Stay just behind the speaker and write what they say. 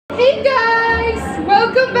Hey guys!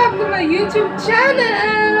 Welcome back to my YouTube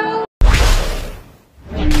channel!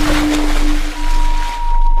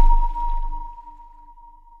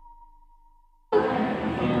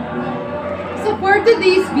 So for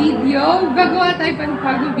today's video, gagawa tayo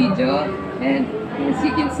panibagong video. And as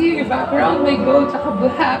you can see, yung background may gold at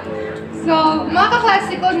black. So, mga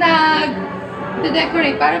kaklase ko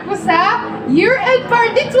nag-decorate para po sa year-end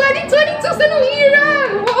party 2022 sa New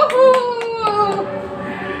Era! Woohoo!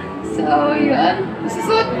 So, yun.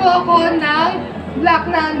 Susuot po ako ng black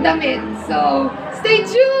na damit. So, stay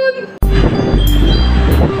tuned!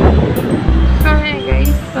 Okay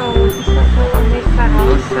guys, so, isa po kami sa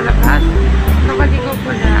house sa labas. Nakaligo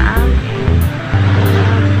po na ang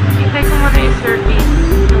hintay ko muna yung service.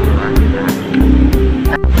 So, ano na.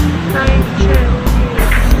 Time check.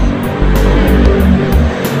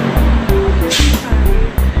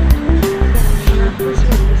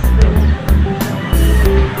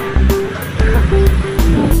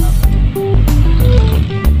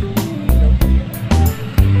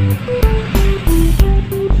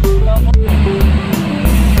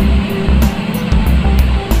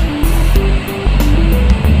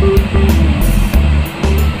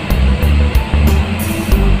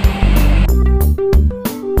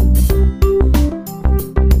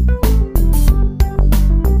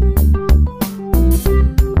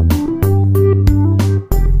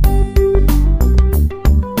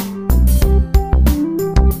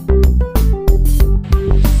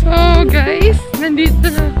 Nandito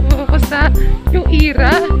na ako sa yung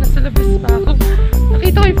Era. Nasa labas pa ako.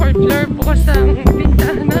 Nakita ko yung 4th floor. Bukas ang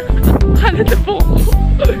bintana. Akala na po ako.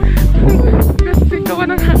 Kasi gawa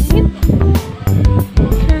ng hangin.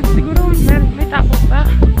 And siguro may tapo pa.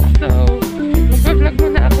 So, mag-vlog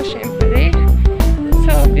muna ako syempre.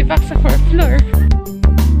 So, be back sa 4th floor.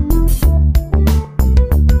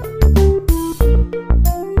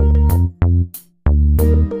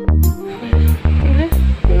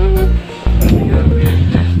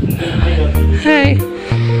 Hi.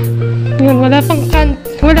 Yun, wala pang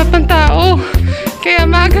tao. Kaya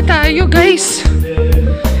maaga tayo, guys.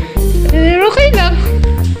 Okay lang.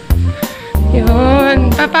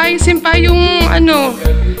 Yun, papayisin pa yung ano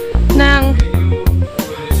ng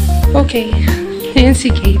okay. Ayan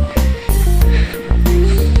si Kate.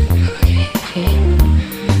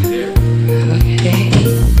 Okay.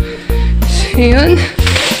 So, yun.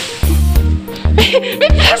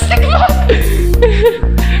 May plastic mo!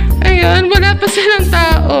 Ayun, wala pa silang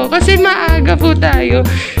tao. Kasi maaga po tayo.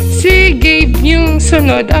 Si Gabe yung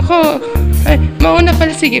sunod. Ako, ay, mauna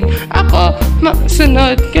pala si Gabe. Ako,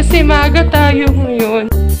 sunod. Kasi maaga tayo ngayon.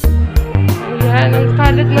 Ayan, ang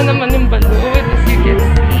kalat na naman yung balon. As you can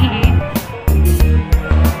see.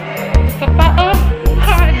 Ito pa, oh,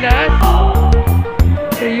 kalat.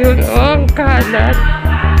 Ayun, oh, ang kalat.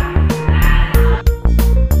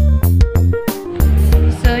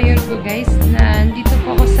 So, yun po guys. Nandito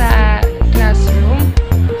po ako sa classroom.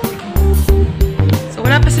 So,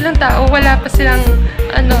 wala pa silang tao. Wala pa silang,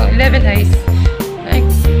 11 eyes. Like,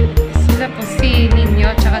 sila po si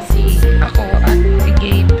Nino, tsaka si ako, at si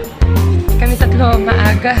Gabe. Kami tatlo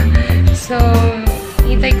maaga. So,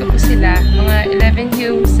 hintay ko po sila. Mga 11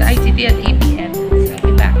 yung sa ICT at APM. So,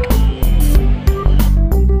 be back.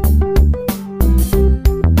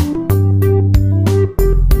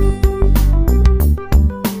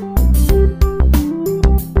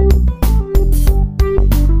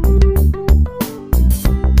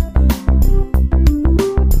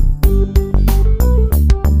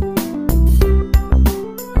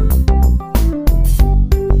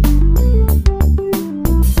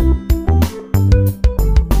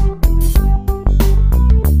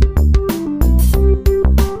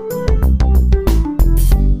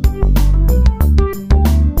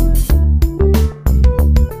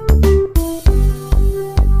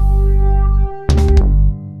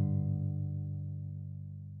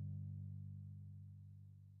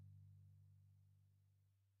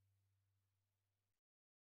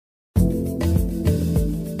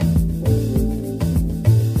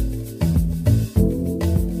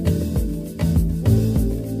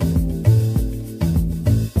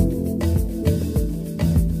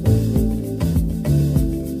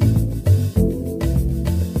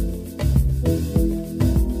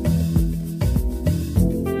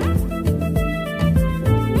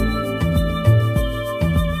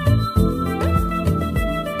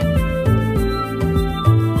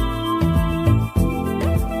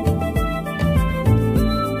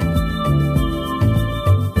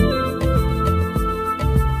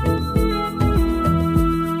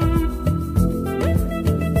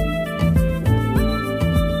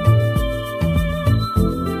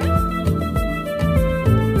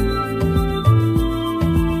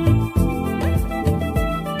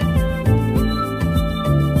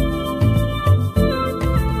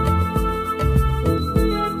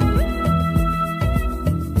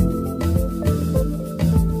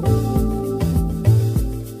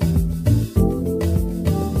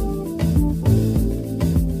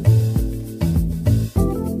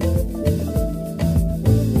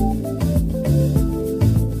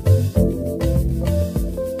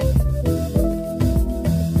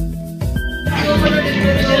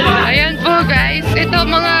 ito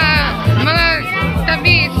mga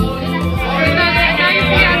tamis. Ito yung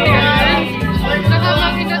siyate.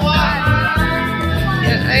 Nakamanginasal.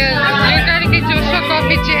 Ayan, yung galing kay Joshua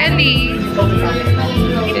Coffee Jelly.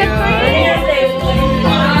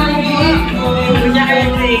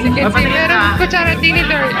 Sige, meron kutsara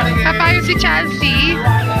tinidor. Papayo si Chelsea.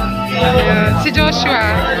 Si Joshua.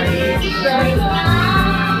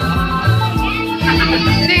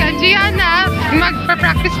 Si Gianna,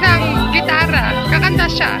 magpa-practice ng gitara. Kakanta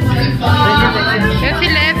siya. Yan si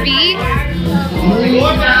Levi.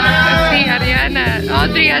 Si Ariana.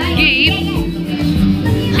 Audrey at Gabe.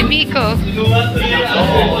 Si Miko.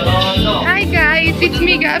 Hi guys, it's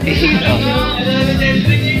me, Gabi.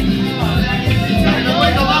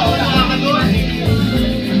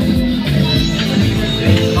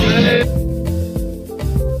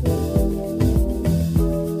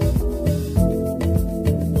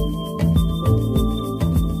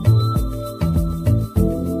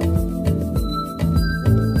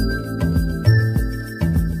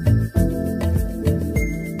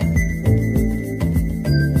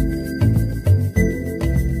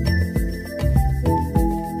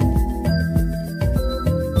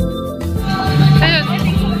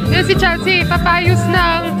 Si Chelsea, papayos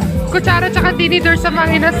ng kutsara tsaka tinidor sa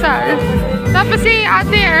mga inasal. Tapos si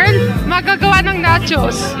Ate Earl, magagawa ng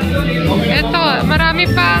nachos. Ito, marami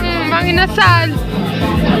pang mga inasal.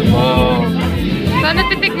 Oh. Sana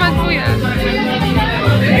titikman ko yan.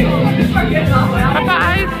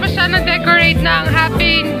 Papaayos pa siya na decorate ng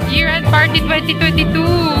Happy Year-End Party 2022.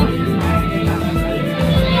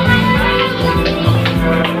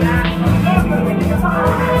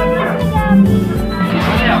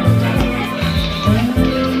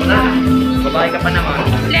 Babae ka pa naman.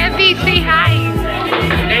 Levi, say hi!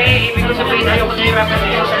 Ibig ko sabihin, ayoko na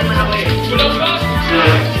i-represent naman ako eh. Levi,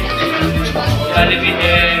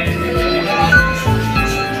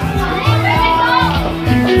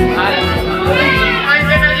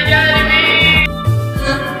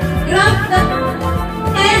 Grab the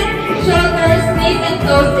head, shoulders, knees, and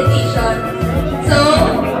toes edition. So,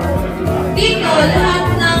 dito,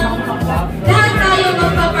 lahat tayo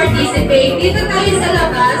magpa-participate. Dito tayo sa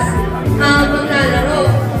labas, maglalaro.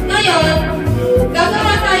 Ngayon,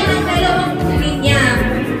 gagawa tayo ng dalawang linya.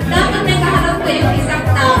 Dapat may kaharap kayong isang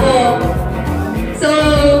tao. So,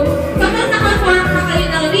 kapag nakaform na kayo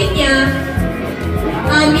ng linya,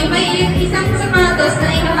 may isang sapatos na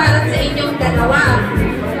ikaharap sa inyong dalawa.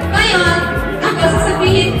 Ngayon, ako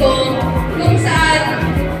sasabihin ko kung saan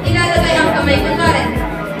ilalagay ang kamay. Kunwari,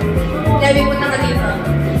 Debbie, punta ka dito.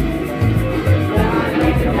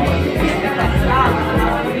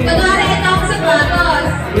 Kunwari, ito ang sapatos.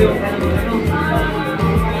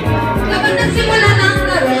 Kapag nagsimula na ang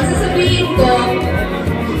laro, sasabihin ko,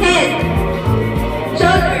 head,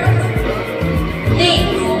 shoulders,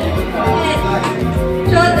 legs, head,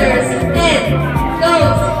 shoulders, head,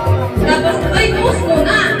 toes. Tapos, ay, toes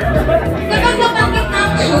muna. Kapag nabanggit na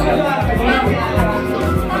ang shoot,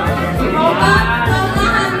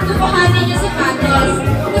 kukuhanin yung sapatos.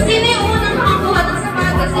 Kung sino yung unang makakuha ng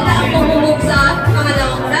sapatos, sila ang pumumove sa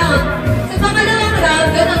pangalawang round. Sa pangalawang round,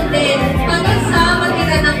 ganun din. Hanggang sa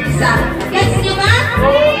matira ng isa. Gets nyo ba?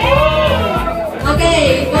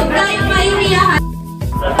 Okay, huwag tayong mahihiyahan.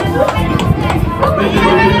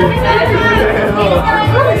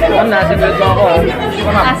 Ma'am, nasa good ba ako?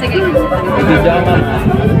 Sige. Video ka, ma'am.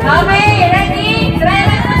 Okay, ready? Try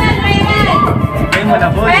na muna, try na. Try mo na,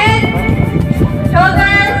 boy. Head,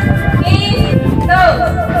 shoulders, knees, toes.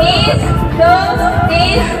 Knees, toes,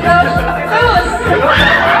 knees, toes, toes.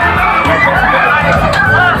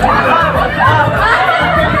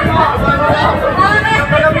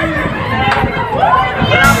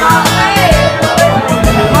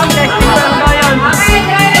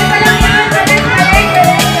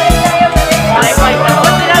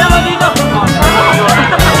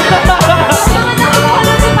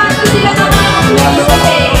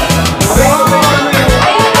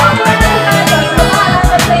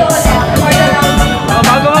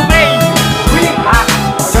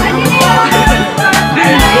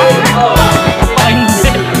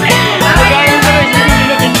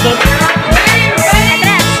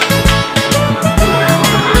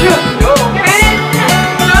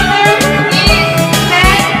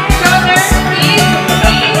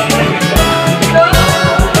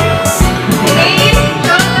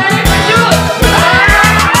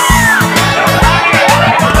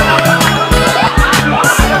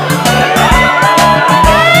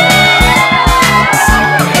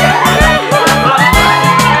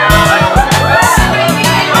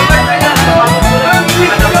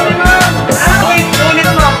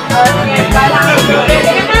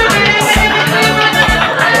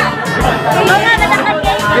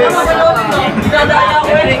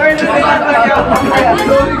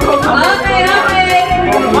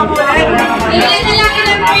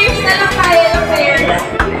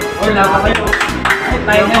 Five na lang,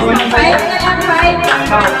 five.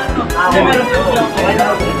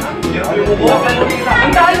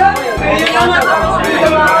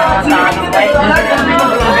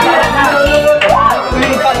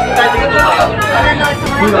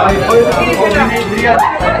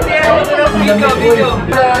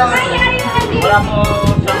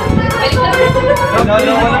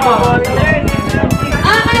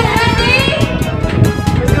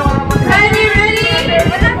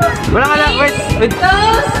 Wala ka lang, wait.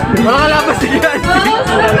 Wala ka lang, basta yan.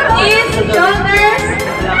 Is shoulders,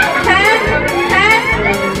 head,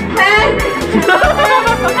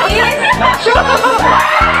 is shoes.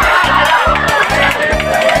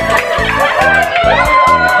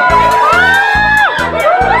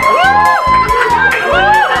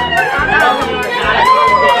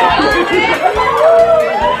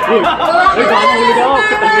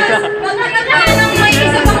 May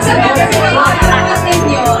isa pang sagot sa mga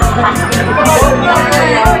ninyo.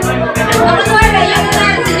 Ang kunwari, yung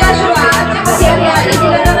nanalo si Joshua at saka si Ariane,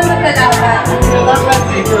 sila naman maglalaban.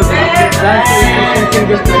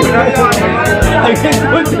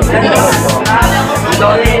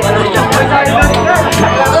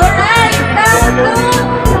 Alright, tatlo.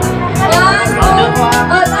 One, two.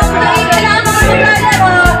 O, tatlo. Kailangan naman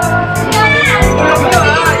maglalaro. Okay,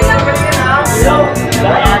 okay.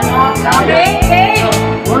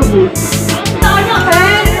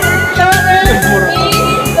 Head, shoulders,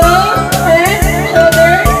 knees, toes, head,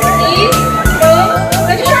 shoulders, knees, toes.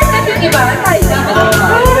 Nag-shortcut yung iba. Tayo lang.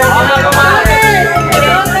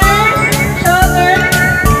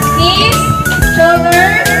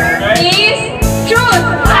 Shoulders, knees, shoes.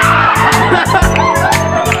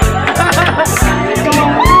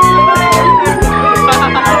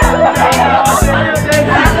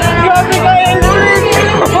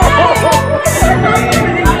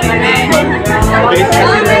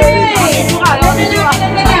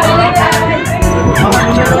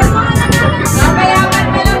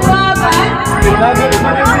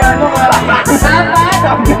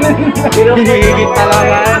 Hihigit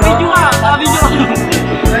talaga.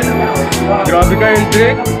 Grabe ka,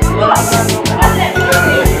 Eldrick.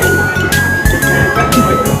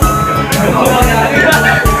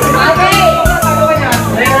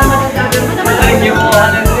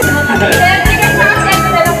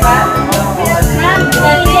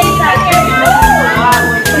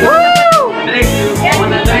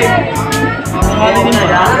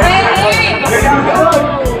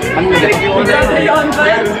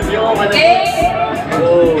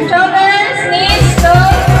 Shoulders, knees,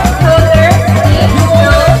 toes, shoulders, knees,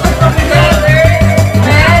 toes, shoulders,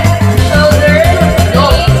 head, shoulders, knees,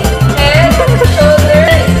 head,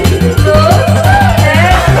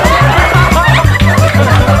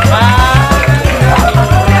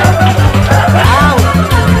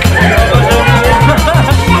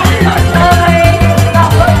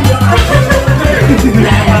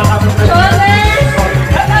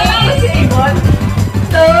 shoulders,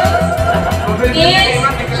 toes, head. Knees,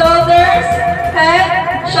 shoulders, head,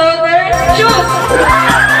 shoulders, shoes.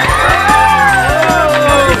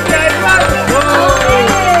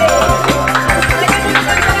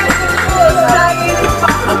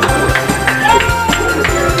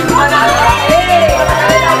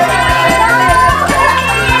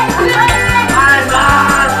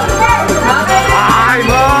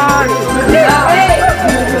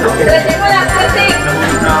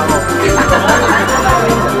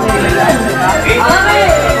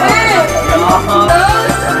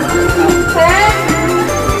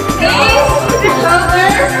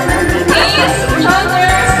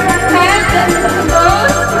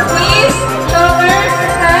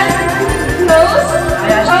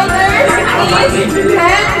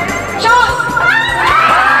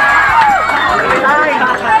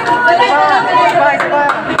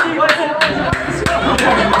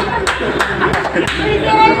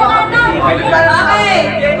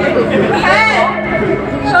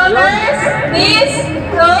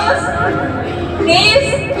 Knees,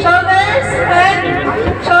 shoulders, head,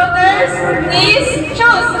 shoulders, knees,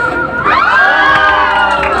 shoes.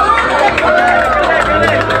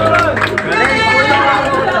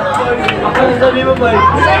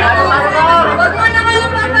 Huwag mo na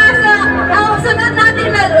kayong papasok. Ang sunod natin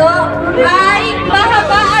laro ay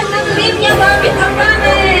pahabaan ng linya gamit ang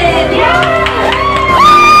kanin.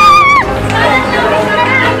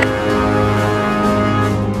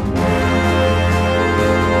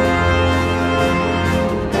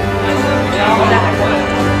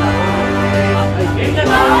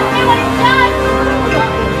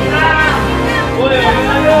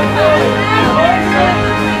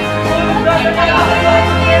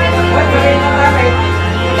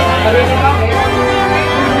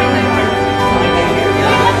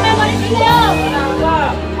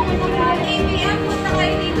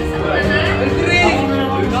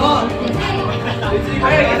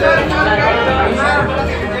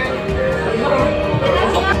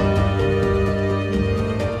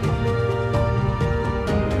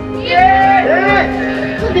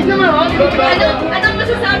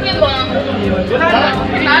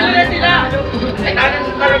 Ay, tanan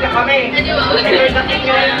talaga kami. Okay,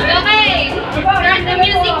 start the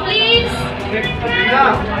music please.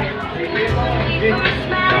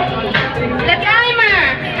 The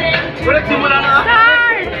timer. Ulit, simula na.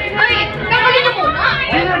 Start. Ay, tanggalin niyo muna.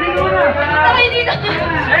 Tanggalin dito. Okay niyo.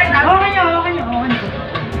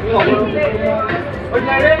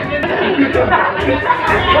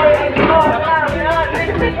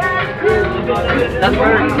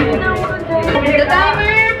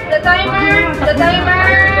 The timer.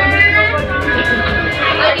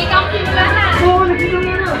 Ay, di ka simula na.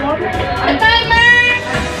 The timer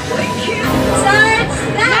starts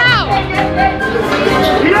now.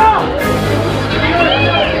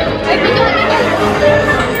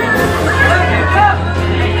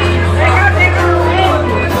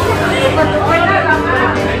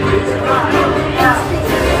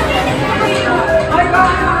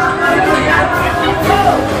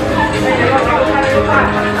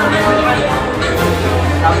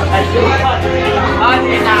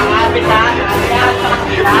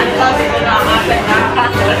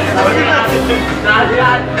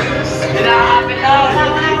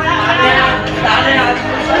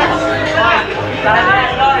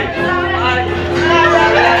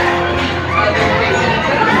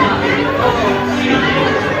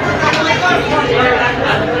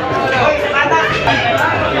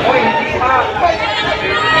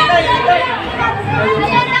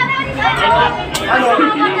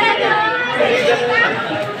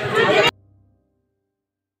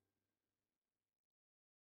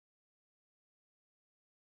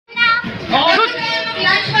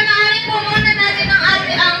 Lunch panoorin po muna natin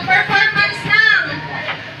ang performance ng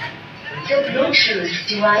Bluetooth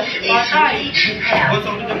device is ready to pair.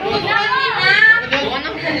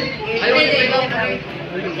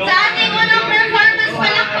 Sa ating unang performance,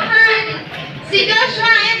 palakpakan si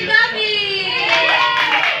Joshua and Gabi!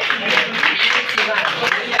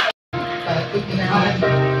 Pagod na,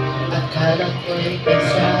 akala ko'y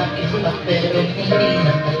sa akin pa pero hindi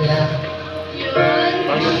na pala.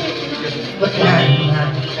 Wala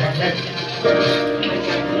nang makalat.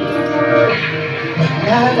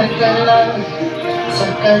 Naglalagala sa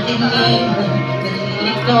kadiliman.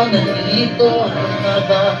 Nalilito ang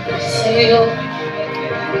ba ko sa'yo?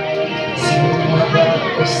 Sumama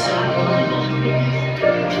ko sa'yo.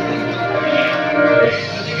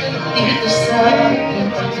 Dito sa aking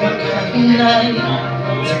pagkakainay,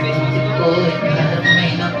 sa puso ko'y parang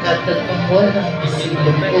may nakatatang wala kasing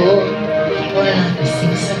loob, wala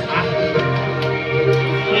kasing sakit.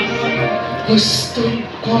 Gusto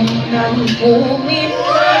ko nang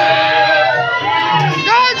bumitaw.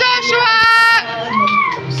 Go, Joshua!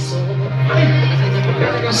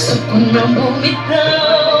 Gusto ko nang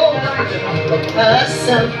bumitaw. Ang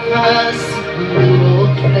pag-asa pa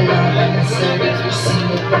siguro kailangan na sa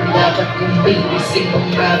sino pang dapat kong bilising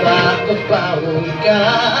kung nga ba ako pa o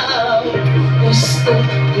ikaw. Gusto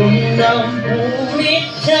ko nang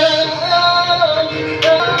bumitaw.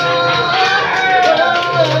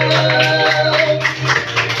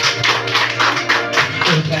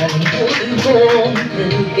 Kalimutan kong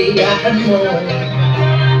kaligayahan mo.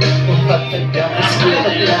 Kung pagkagkas ko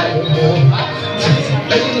paglayo mo.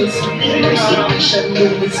 Sasakit siya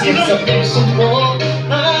lumis sa puso mo.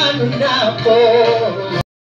 Ano na ako?